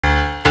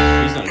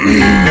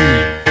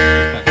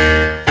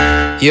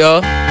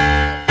Yo.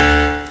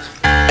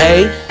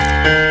 Hey.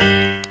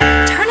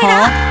 Turn it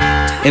up.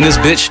 In this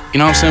bitch, you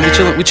know what I'm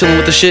saying? We chillin'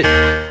 with the shit.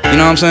 You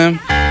know what I'm saying?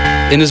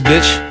 In this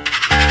bitch.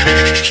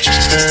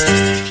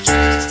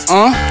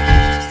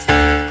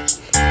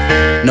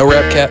 No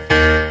rap cap.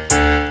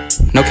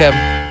 No cap.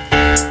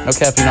 No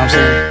cap, you know what I'm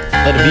saying?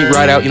 Let the beat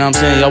ride out, you know what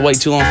I'm saying? Y'all wait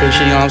too long for this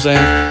shit, you know what I'm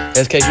saying?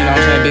 SK, you know what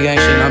I'm saying? Big gang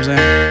shit, you know what I'm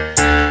saying?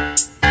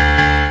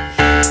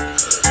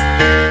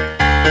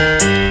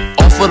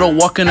 For the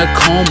walk in a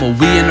coma,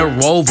 we in a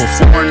Rover,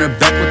 4 in the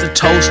back with the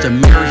toaster.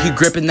 Mirror, he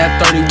gripping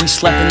that 30, we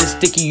slapping it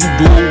sticky. You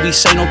do what we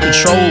say, no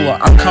controller.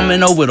 I'm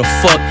coming over to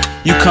fuck,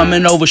 you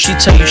coming over. She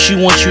tell you she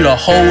wants you to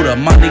hold her.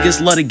 My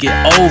niggas let her get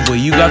over.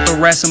 You got the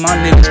rats and my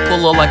niggas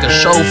pull her like a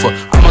chauffeur.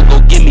 I'ma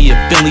go give me a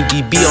Billy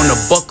BB on the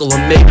buckle, or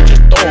maybe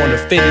just throw on the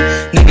 50.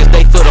 Niggas,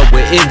 they filled up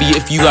with envy.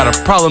 If you got a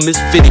problem,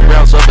 it's 50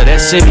 rounds up of that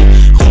semi.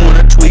 Who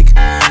wanna tweak?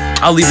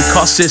 I'll leave the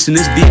car sis in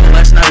this beat.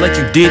 Last night like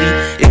you diddy,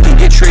 it can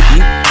get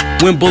tricky.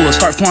 When bullets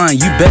start flying,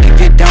 you better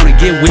get down and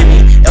get with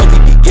me.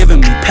 LVP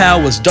giving me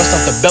powers, dust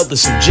off the belt to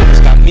some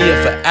jiggers, got me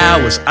up for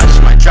hours. I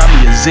just might drop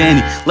me a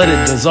Zanny, let it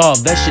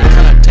dissolve, that shit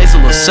kinda tastes a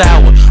little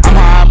sour. I'm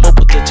high, I'm up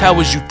with the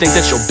towers, you think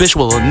that your bitch,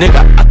 well a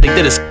nigga, I think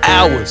that it's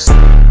ours.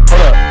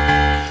 Hold up.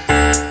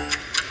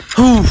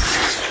 Whew.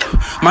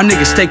 My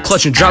niggas stay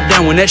clutch and drop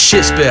down when that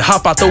shit spit.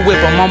 Hop out the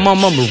whip on my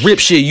mama, rip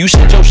shit, you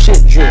said your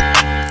shit drip.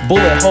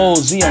 Bullet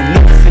holes, he on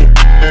new fit.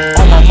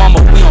 On my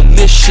mama, we on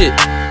this shit.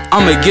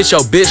 I'ma get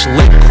your bitch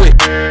lit quick.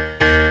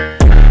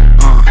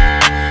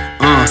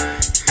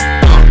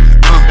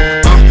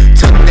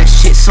 Tell me that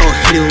shit so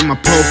hit it with my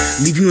pole.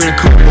 Leave you in a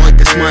couple, boy,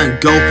 that's my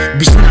go.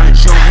 Bitch, I'm not a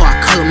Joe, I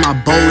color my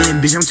bowling.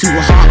 Bitch, I'm too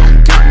hard, I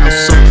don't got no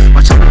soul.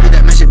 Watch out with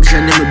that matchup, bitch,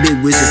 I never been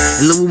wizard.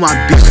 In love with my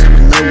bitch, I'm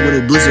in love with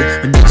a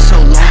blizzard. My dick so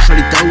long,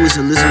 shorty thought it was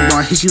a lizard. Boy,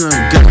 I hit you on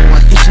a gut, boy,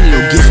 I hit you in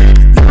your gizzard.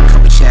 You can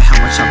call me chat,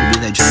 how much I could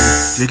be that journey.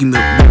 Drinking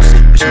milk,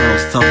 sick, bitch, I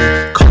was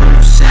thumping. Calling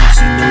you sad,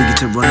 so you know you get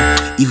to run.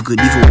 Evil good,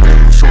 evil,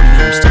 whatever, shorty,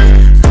 I'm stuck.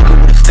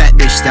 Fat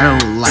bitch that I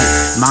don't like.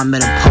 My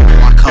met a pump,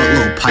 I call it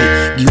little pipe.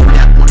 Give me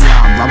that one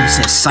y'all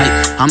Robinson sight.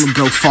 I'ma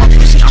go far,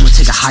 pussy, I'ma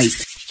take a hike.